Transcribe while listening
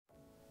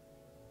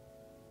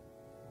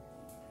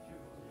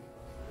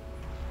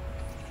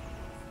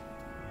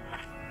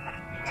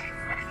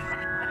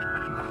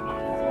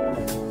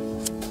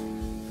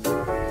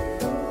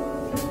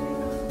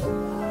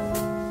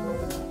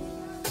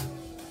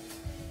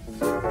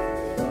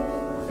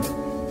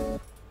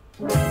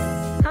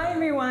Hi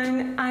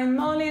everyone, I'm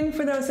Malin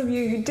for those of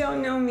you who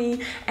don't know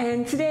me,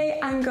 and today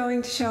I'm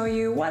going to show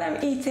you what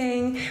I'm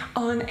eating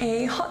on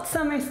a hot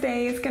summer's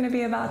day. It's going to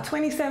be about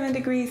 27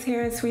 degrees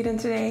here in Sweden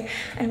today,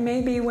 and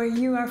maybe where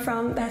you are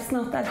from that's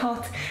not that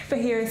hot, but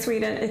here in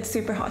Sweden it's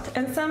super hot.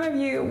 And some of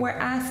you were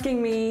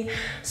asking me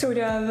sort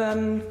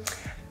of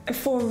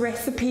for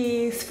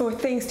recipes for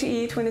things to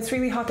eat when it's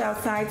really hot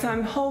outside, so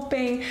I'm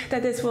hoping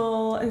that this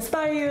will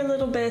inspire you a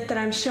little bit, that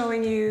I'm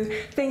showing you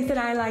things that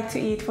I like to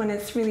eat when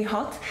it's really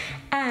hot.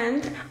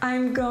 And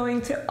I'm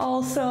going to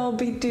also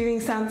be doing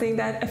something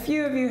that a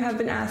few of you have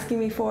been asking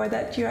me for,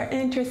 that you are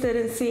interested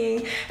in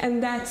seeing,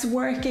 and that's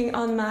working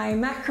on my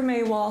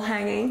macrame wall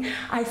hanging.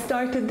 I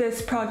started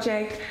this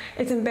project,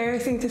 it's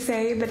embarrassing to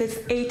say, but it's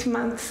 8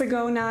 months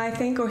ago now, I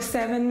think, or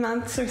 7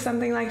 months or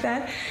something like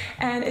that,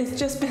 and it's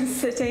just been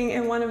sitting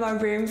in one of our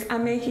rooms.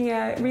 I'm making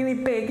a really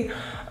big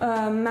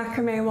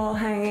macrame wall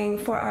hanging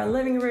for our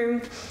living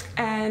room,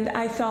 and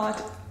I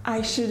thought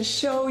I should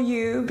show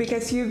you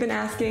because you've been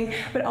asking,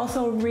 but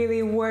also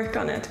really work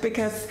on it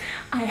because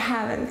I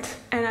haven't,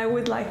 and I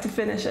would like to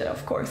finish it,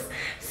 of course.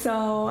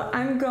 So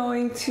I'm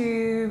going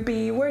to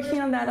be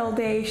working on that all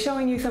day,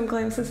 showing you some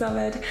glimpses of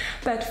it.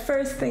 But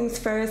first things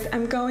first,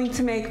 I'm going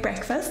to make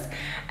breakfast,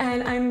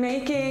 and I'm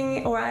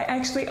making, or I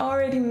actually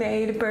already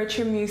made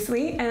Berkshire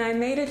muesli, and I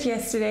made it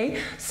yesterday.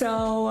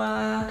 So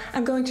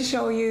I'm going to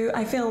show you,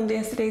 I filmed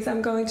yesterday, so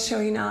I'm going to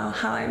show you now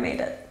how I made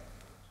it.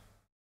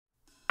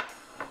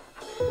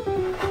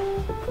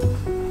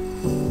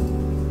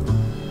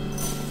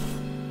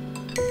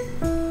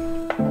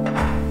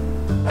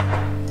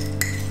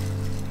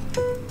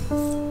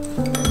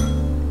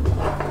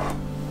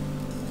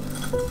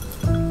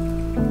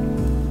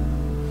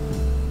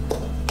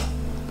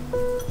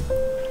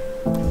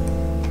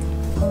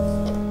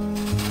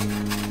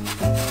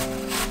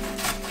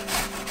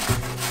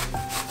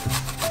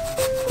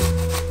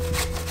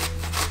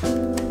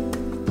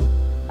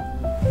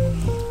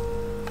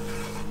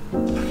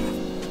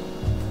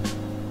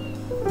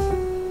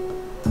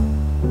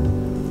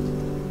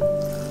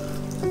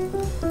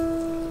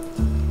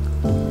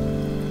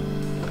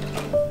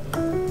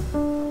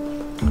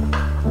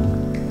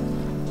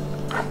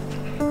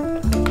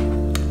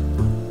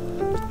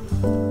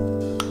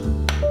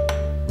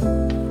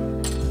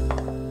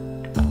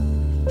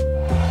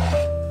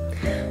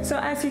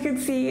 As you can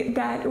see,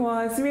 that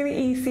was really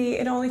easy.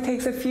 It only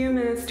takes a few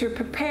minutes to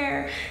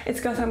prepare. It's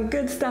got some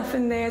good stuff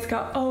in there. It's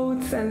got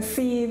oats and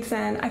seeds,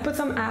 and I put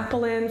some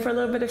apple in for a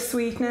little bit of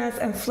sweetness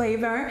and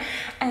flavor.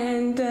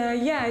 And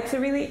yeah, it's a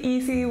really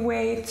easy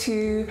way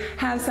to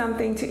have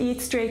something to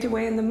eat straight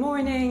away in the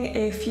morning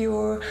if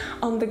you're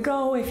on the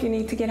go, if you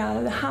need to get out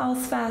of the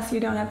house fast, you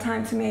don't have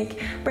time to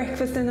make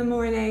breakfast in the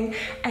morning.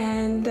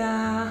 And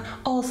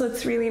also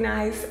it's really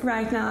nice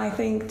right now, I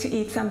think, to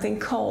eat something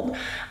cold.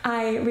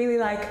 I really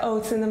like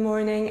oats in the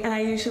morning, and I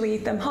usually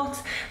eat them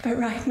hot, but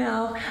right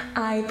now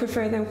I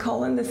prefer them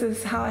cold, and this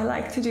is how I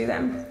like to do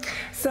them.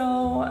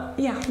 So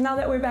yeah, now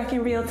that we're back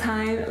in real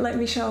time, let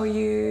me show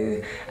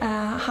you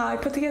how I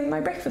put together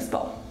my breakfast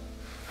bowl.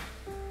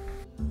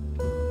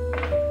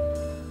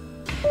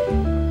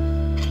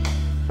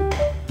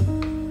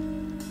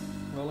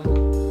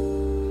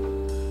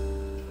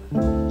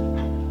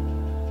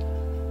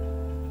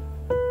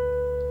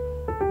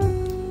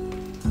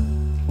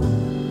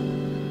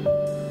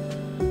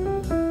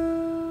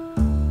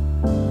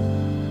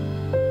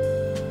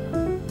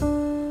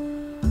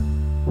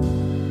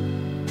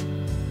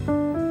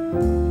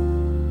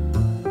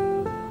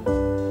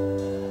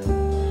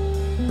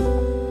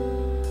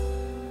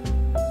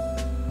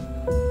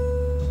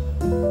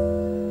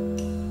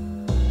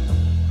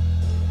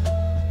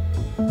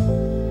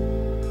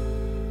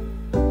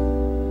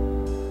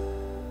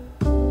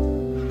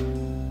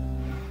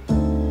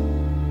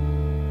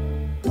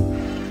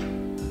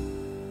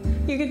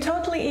 You could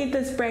totally eat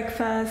this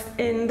breakfast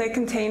in the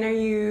container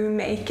you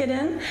make it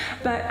in,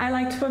 but I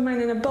like to put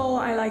mine in a bowl.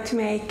 I like to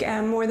make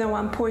more than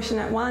one portion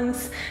at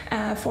once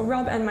for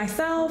Rob and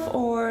myself,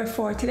 or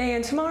for today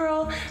and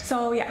tomorrow.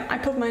 So yeah, I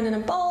put mine in a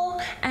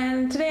bowl,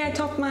 and today I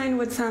topped mine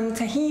with some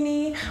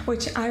tahini,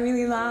 which I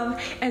really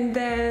love, and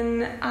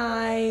then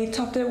I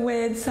topped it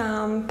with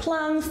some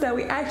plums that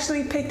we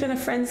actually picked in a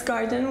friend's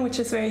garden, which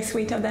is very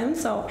sweet of them,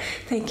 so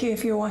thank you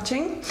if you're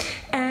watching.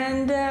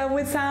 And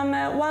with some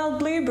wild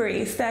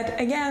blueberries that,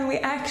 again, we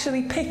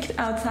actually picked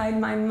outside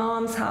my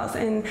mom's house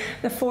in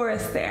the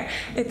forest there.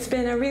 It's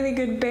been a really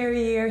good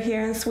berry year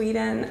here in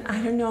Sweden.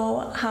 I don't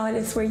know how it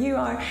is where you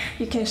are.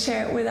 You can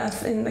share it with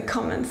us in the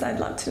comments. I'd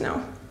love to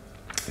know.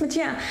 But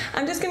yeah,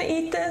 I'm just gonna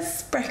eat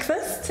this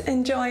breakfast,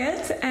 enjoy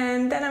it,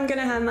 and then I'm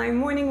gonna have my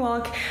morning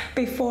walk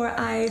before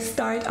I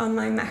start on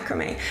my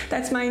macrame.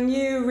 That's my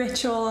new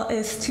ritual,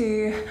 is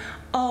to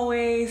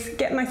always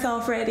get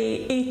myself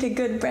ready, eat a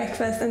good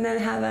breakfast, and then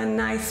have a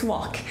nice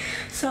walk.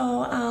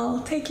 So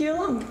I'll take you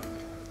along.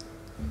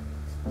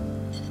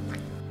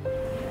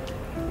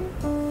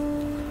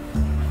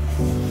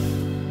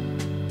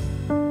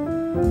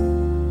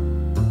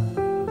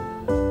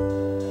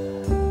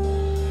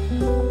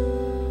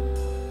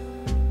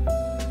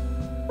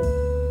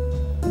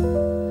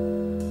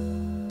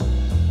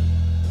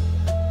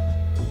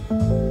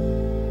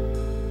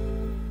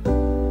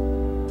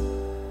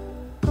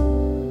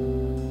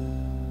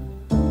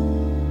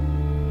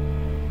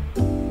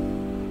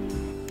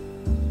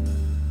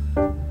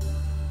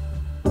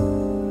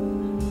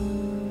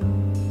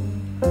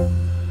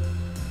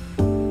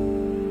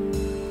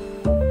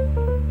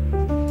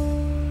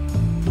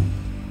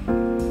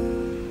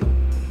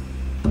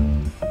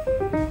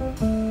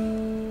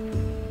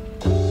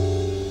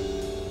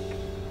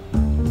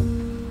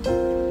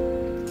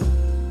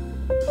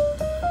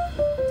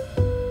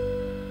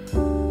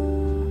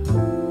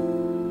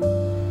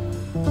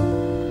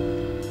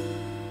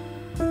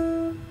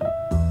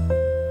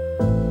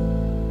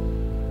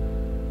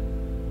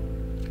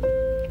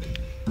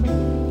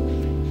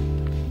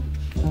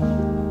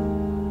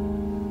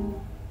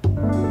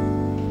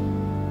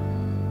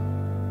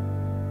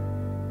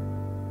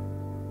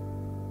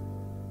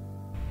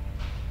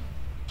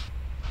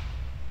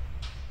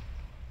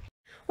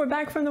 We're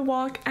back from the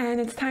walk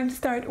and it's time to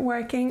start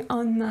working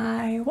on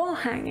my wall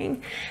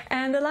hanging.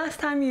 And the last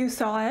time you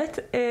saw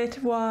it,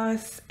 it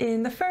was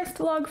in the first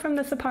vlog from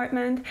this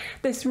apartment.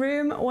 This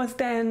room was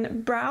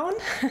then brown.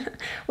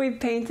 We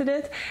painted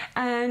it,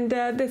 and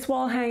this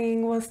wall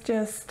hanging was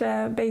just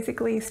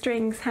basically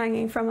strings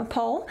hanging from a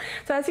pole.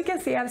 So as you can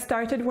see, I've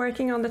started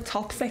working on the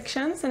top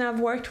sections, and I've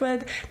worked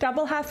with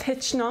double half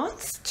hitch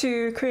knots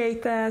to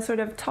create the sort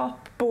of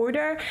top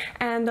border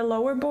and the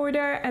lower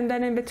border, and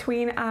then in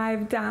between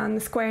I've done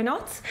square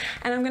knots,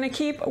 and I'm going to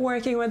keep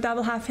working with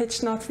double half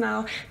hitch knots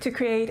now to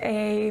create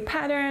a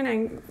pattern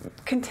and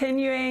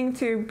continuing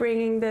to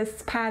bringing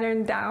this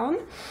pattern down.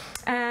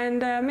 And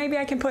maybe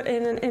I can put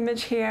in an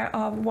image here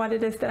of what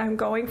it is that I'm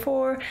going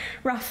for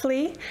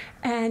roughly,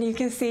 and you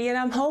can see, and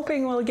I'm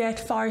hoping we'll get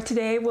far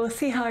today. We'll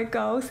see how it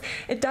goes.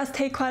 It does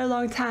take quite a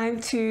long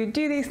time to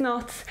do these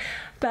knots,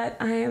 but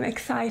I am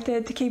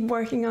excited to keep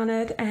working on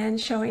it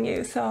and showing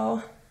you.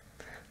 So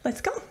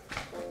let's go.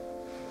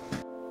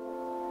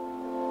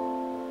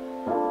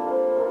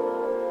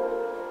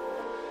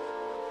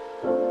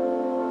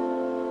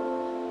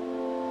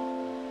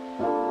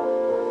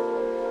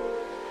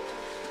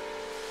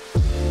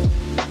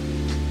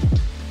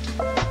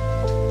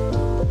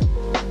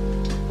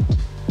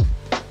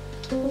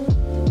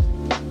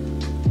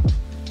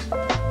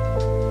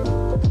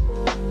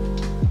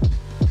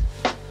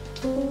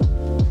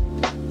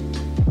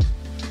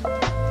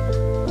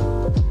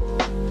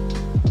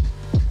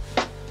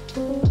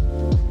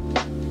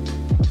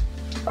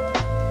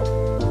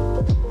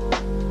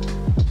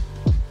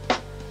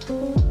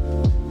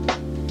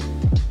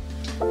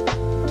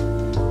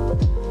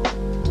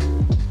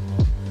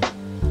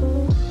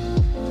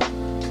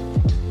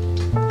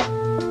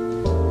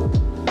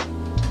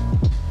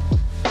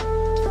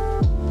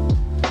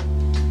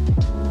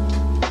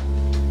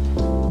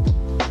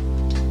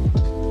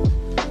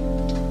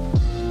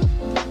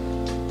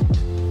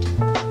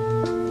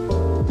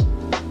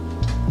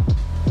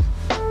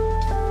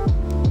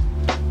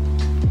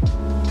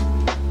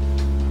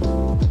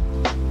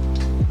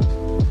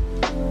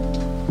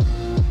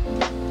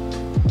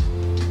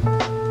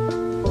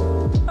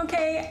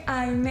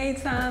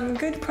 Some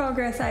good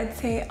progress, I'd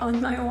say,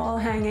 on my wall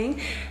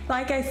hanging.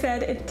 Like I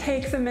said, it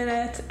takes a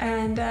minute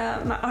and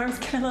my arms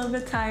get a little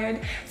bit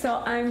tired,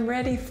 so I'm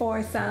ready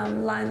for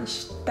some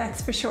lunch,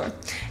 that's for sure.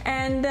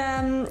 And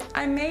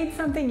I made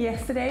something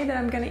yesterday that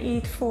I'm gonna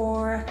eat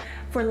for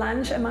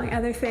lunch, among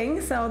other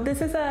things. So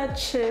this is a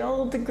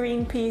chilled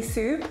green pea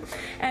soup,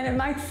 and it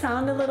might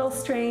sound a little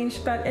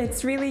strange, but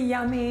it's really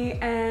yummy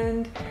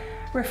and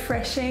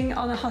refreshing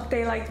on a hot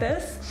day like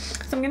this.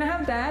 So I'm gonna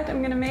have that.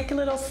 I'm gonna make a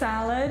little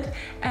salad,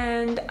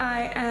 and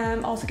I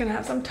am also gonna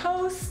have some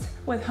toast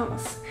with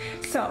hummus.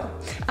 So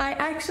I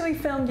actually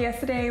filmed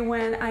yesterday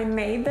when I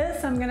made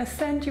this. I'm gonna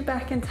send you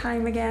back in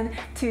time again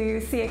to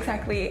see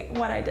exactly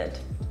what I did.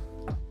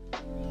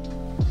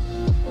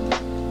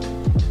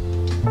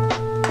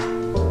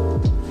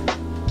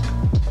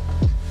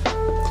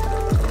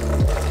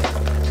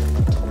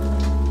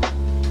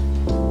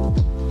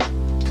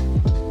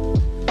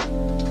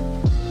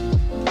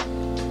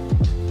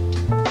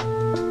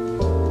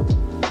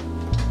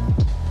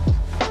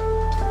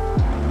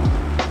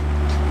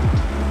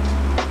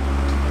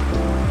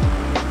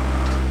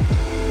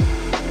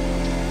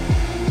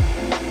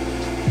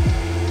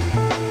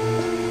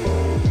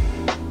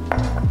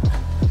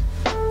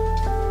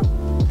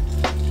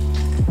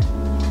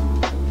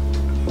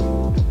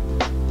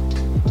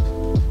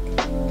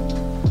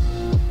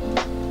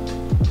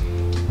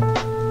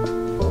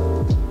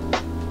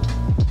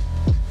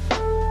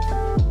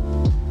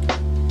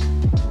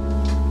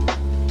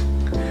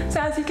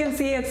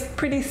 It's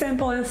pretty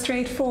simple and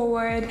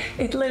straightforward.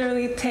 It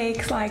literally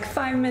takes like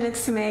 5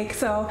 minutes to make,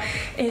 so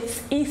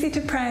it's easy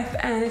to prep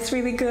and it's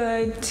really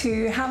good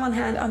to have on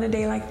hand on a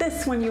day like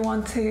this when you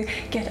want to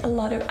get a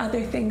lot of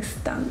other things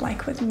done,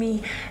 like with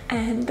me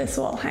and this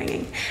wall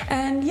hanging.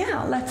 And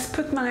yeah, let's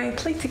put my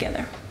plate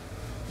together.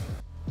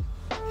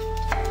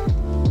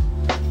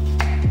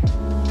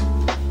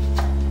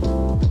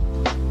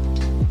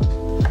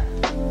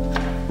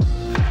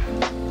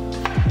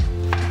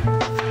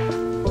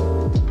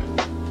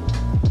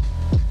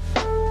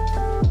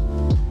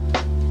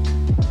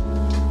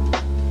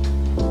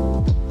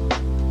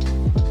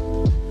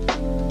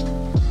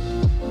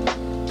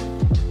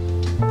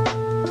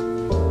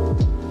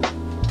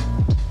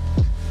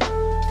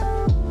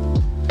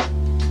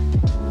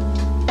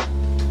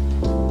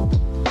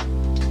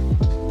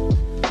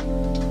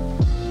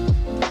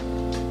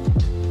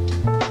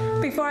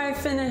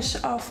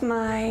 Finish off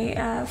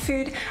my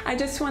food, I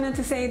just wanted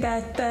to say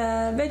that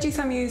the veggies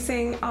I'm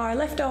using are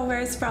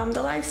leftovers from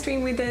the live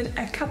stream we did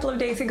a couple of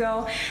days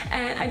ago,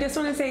 and I just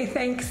want to say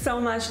thanks so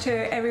much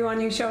to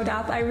everyone who showed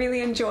up. I really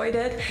enjoyed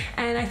it,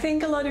 and I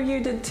think a lot of you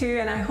did too,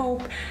 and I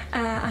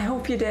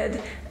hope you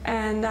did.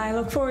 And I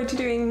look forward to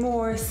doing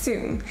more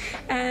soon.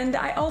 And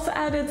I also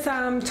added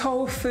some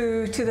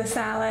tofu to the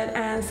salad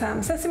and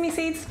some sesame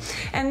seeds.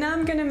 And now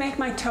I'm gonna make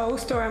my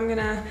toast, or I'm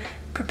gonna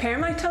prepare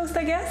my toast,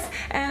 I guess.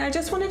 And I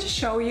just wanted to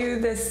show you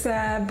this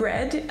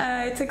bread.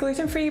 It's a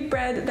gluten-free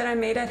bread that I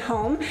made at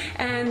home,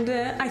 and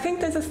I think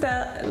this is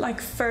the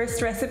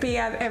first recipe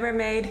I've ever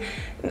made.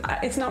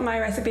 It's not my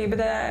recipe, but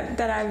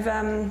that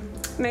I've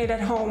made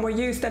at home or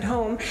used at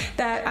home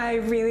that I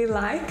really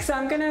like. So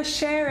I'm gonna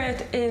share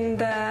it in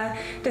the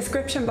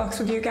description box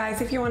with you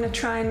guys if you want to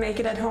try and make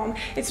it at home.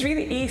 It's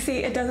really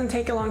easy, it doesn't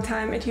take a long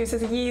time, it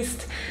uses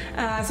yeast,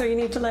 so you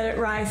need to let it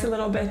rise a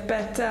little bit,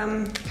 but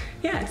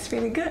yeah, it's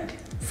really good.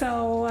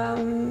 So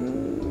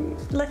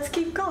let's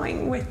keep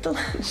going with the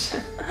lunch.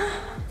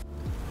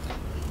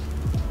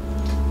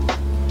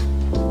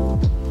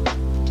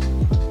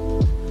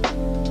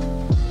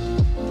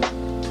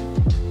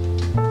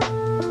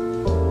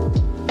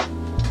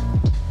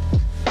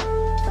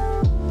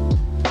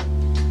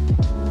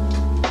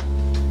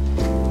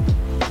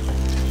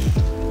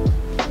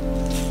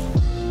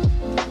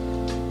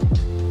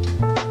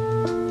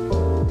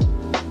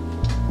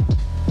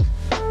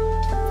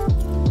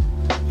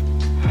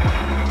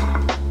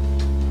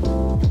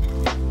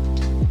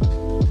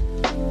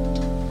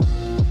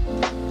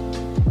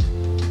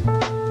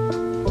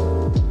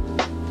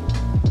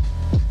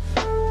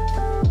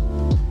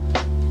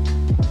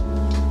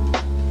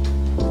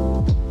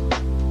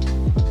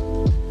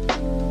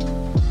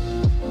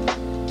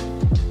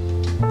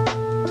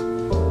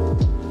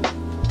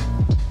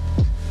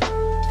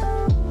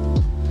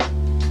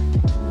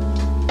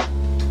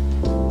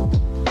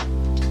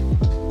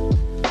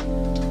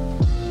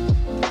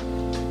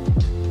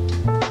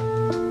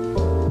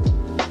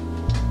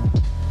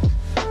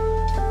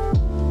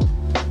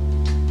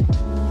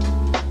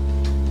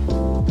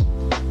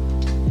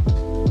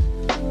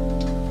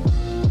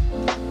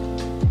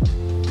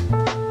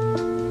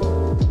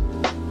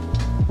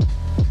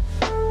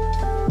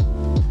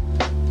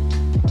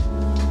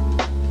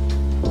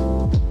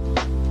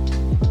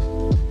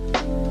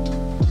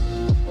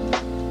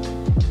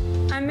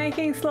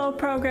 Slow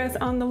progress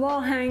on the wall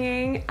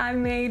hanging. I've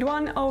made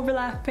one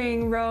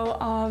overlapping row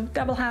of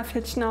double half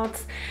hitch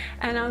knots,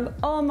 and I've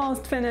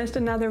almost finished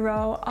another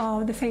row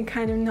of the same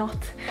kind of knot.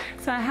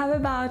 So I have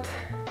about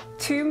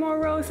 2 more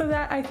rows of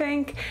that, I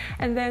think,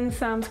 and then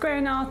some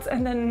square knots,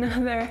 and then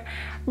another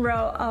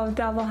row of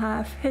double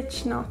half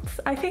hitch knots.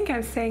 I think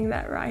I'm saying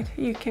that right.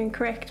 You can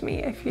correct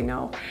me if you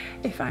know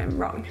if I'm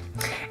wrong.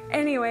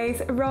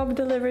 Anyways, Rob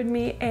delivered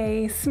me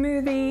a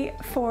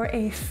smoothie for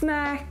a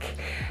snack,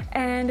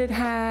 and it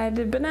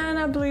had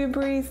banana,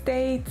 blueberries,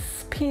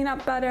 dates,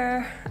 peanut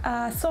butter,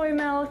 soy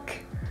milk,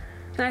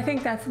 and I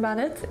think that's about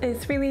it.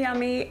 It's really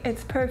yummy.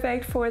 It's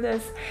perfect for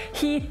this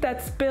heat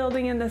that's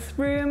building in this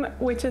room,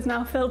 which is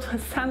now filled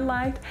with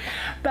sunlight.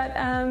 But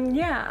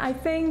yeah, I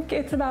think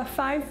it's about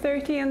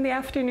 5:30 in the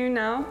afternoon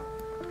now.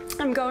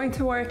 I'm going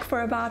to work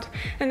for about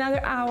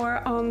another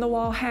hour on the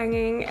wall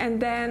hanging, and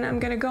then I'm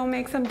gonna go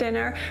make some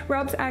dinner.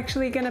 Rob's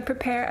actually gonna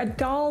prepare a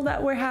dal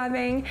that we're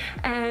having,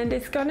 and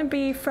it's gonna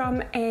be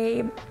from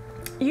a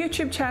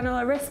YouTube channel,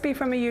 a recipe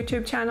from a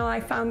YouTube channel I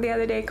found the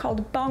other day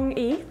called Bong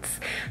Eats.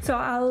 So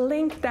I'll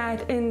link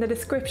that in the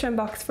description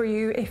box for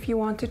you if you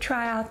want to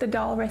try out the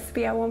dal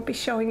recipe. I won't be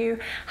showing you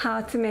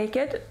how to make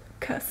it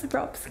because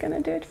Rob's gonna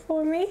do it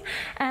for me.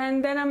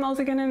 And then I'm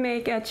also gonna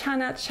make a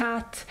chana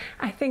chat.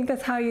 I think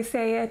that's how you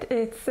say it.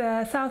 It's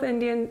a South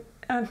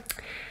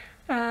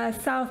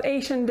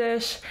Asian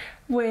dish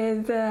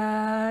with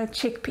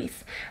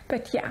chickpeas.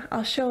 But yeah,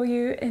 I'll show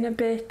you in a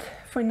bit.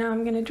 For now,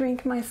 I'm gonna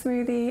drink my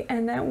smoothie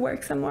and then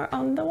work some more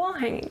on the wall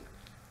hanging.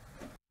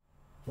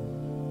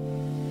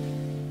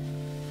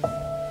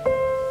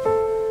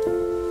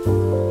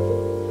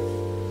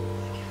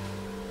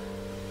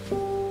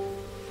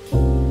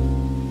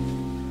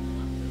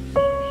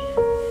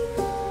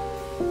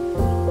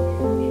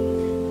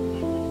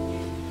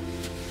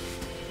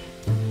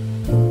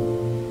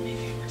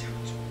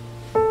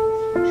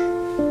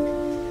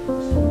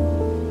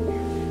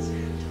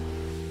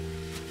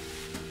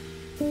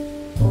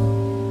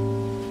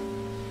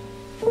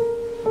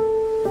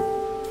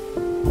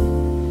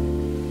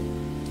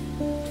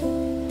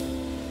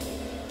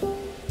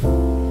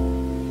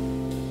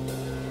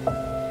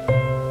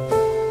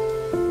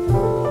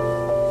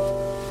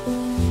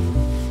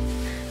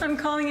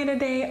 A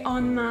day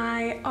on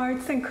my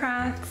arts and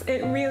crafts.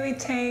 It really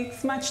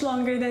takes much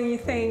longer than you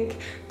think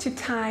to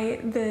tie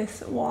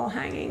this wall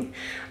hanging,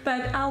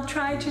 but I'll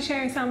try to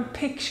share some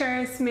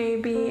pictures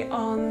maybe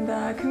on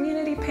the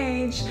community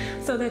page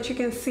so that you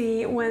can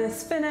see when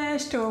it's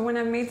finished or when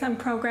I've made some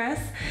progress,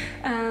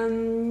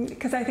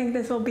 because I think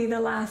this will be the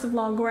last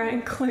vlog where I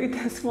include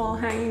this wall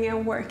hanging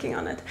and working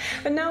on it.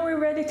 But now we're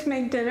ready to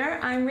make dinner.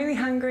 I'm really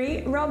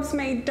hungry. Rob's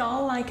made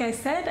dal, like I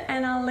said,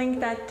 and I'll link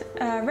that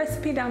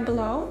recipe down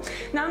below.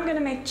 Now I'm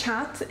gonna make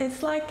chat.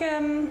 It's like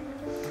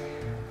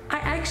I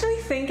actually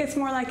think it's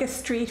more like a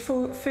street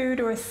food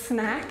or a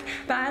snack,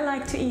 but I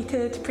like to eat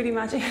it pretty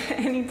much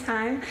any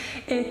time.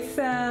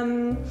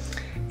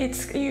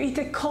 you eat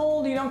it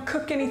cold, you don't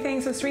cook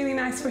anything, so it's really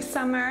nice for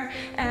summer.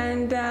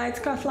 And it's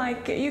got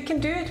like, you can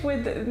do it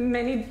with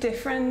many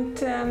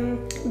different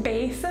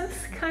bases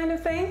kind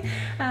of thing.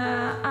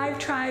 I've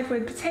tried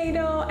with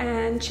potato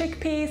and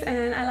chickpeas,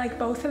 and I like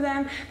both of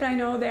them, but I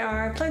know there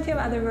are plenty of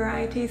other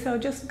varieties, so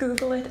just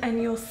Google it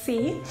and you'll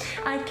see.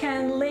 I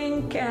can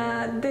link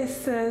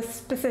this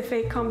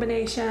specific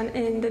combination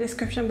in the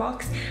description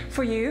box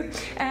for you.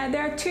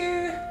 There are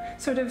two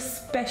sort of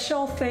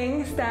special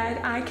things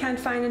that I can't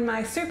find in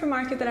my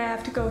supermarket that I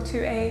have to go to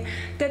a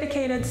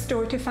dedicated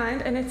store to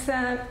find, and it's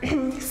a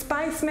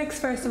spice mix.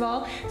 First of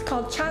all, it's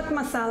called chaat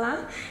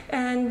masala,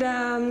 and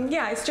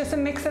yeah, it's just a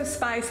mix of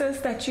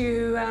spices that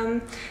you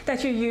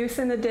use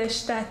in the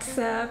dish that's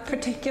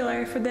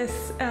particular for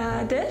this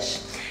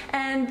dish.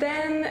 And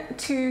then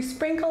to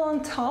sprinkle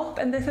on top,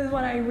 and this is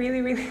what I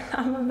really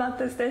love about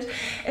this dish,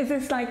 is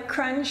this like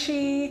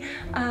crunchy,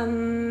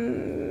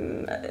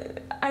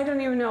 I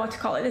don't even know what to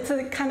call it. It's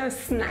a kind of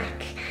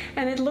snack,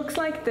 and it looks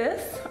like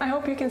this. I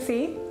hope you can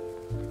see.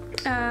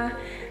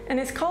 And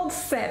it's called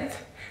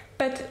sev.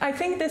 But I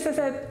think this is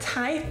a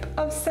type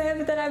of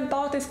sev that I've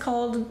bought. It's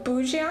called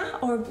bujia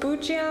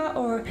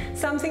or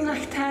something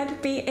like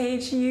that,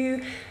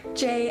 B-H-U-J-I-A.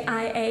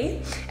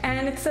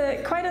 And it's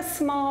quite a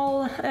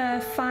small,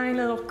 fine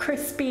little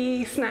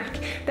crispy snack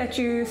that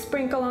you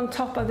sprinkle on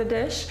top of the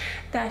dish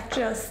that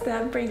just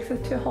brings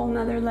it to a whole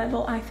nother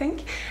level, I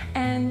think.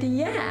 And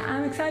yeah,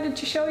 I'm excited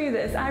to show you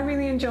this. I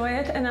really enjoy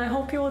it, and I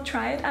hope you will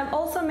try it. I've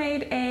also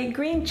made a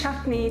green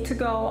chutney to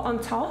go on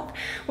top,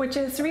 which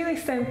is really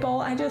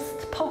simple. I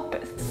just pop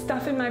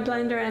stuff in my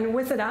blender and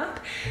whiz it up,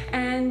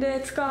 and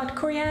it's got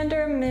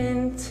coriander,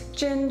 mint,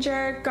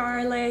 ginger,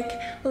 garlic,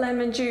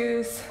 lemon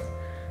juice,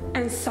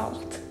 and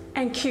salt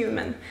and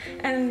cumin,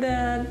 and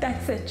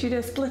that's it. You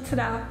just blitz it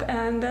up,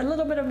 and a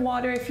little bit of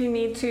water if you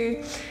need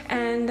to,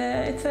 and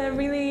it's a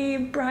really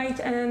bright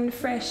and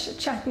fresh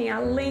chutney.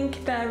 I'll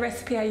link the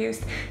recipe I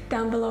used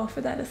down below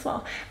for that as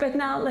well. But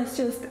now let's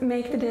just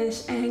make the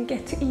dish and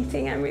get to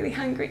eating. I'm really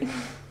hungry.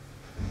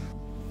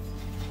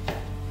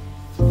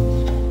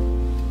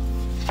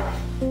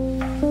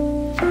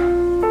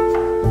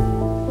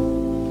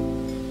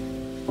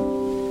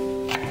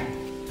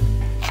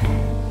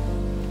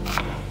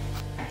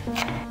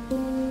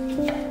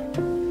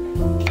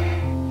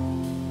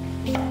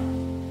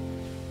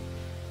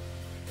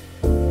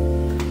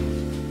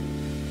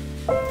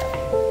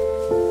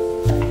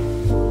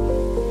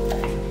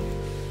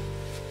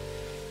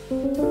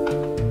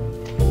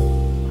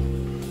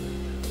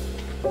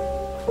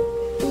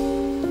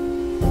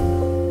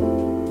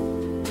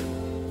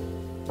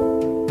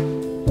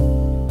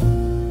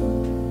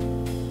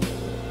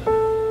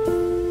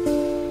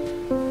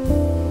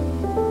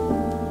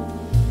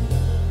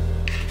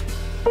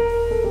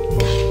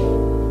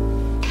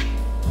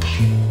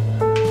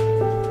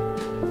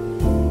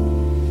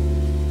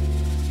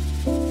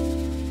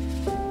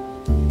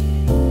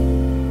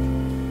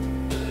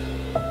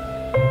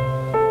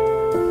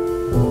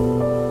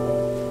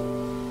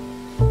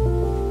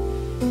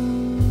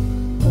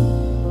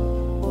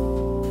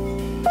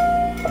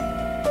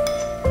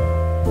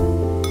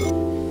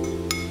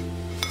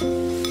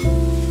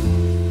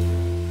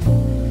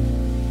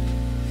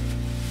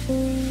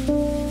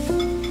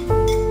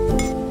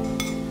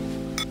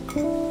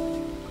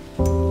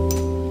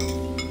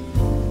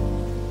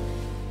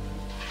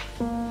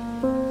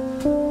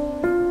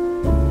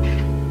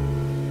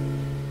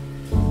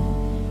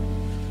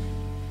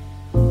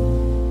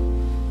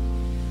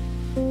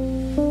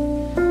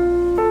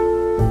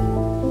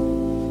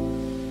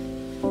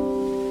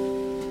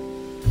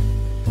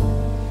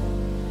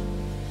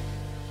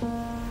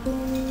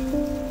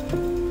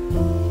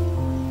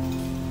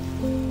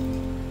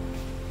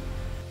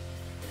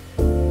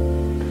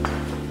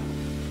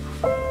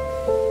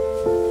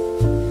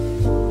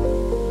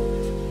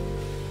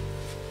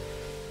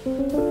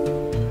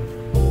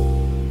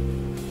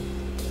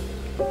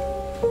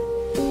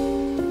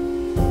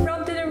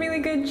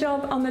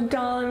 On the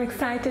dal. I'm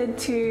excited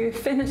to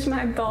finish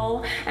my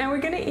bowl, and we're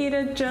gonna eat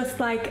it just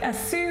like a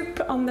soup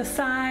on the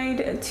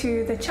side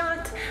to the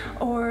chat,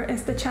 or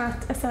is the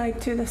chat a side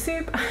to the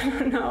soup? I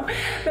don't know.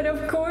 But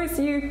of course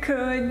you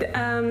could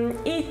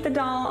eat the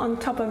dal on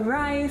top of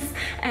rice,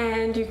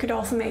 and you could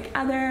also make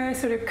other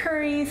sort of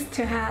curries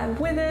to have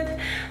with it.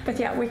 But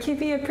yeah, we're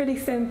keeping it pretty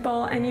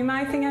simple, and you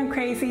might think I'm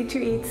crazy to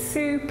eat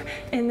soup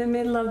in the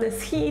middle of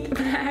this heat,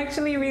 but I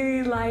actually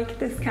really like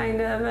this kind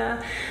of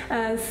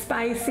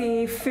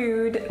spicy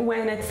food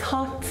when it's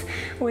hot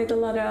with a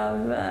lot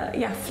of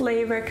yeah,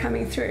 flavor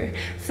coming through.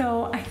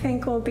 So I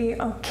think we'll be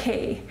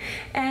okay.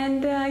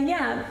 And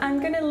yeah, I'm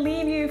gonna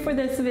leave you for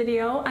this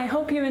video. I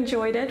hope you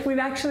enjoyed it. We've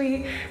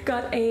actually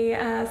got a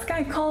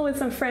Skype call with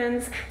some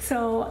friends,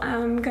 so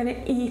I'm gonna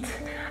eat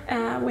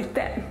with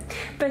them.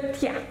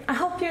 But yeah, I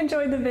hope you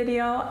enjoyed the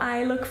video.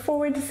 I look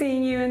forward to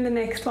seeing you in the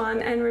next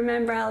one, and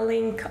remember, I'll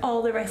link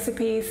all the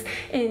recipes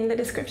in the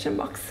description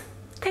box.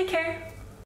 Take care!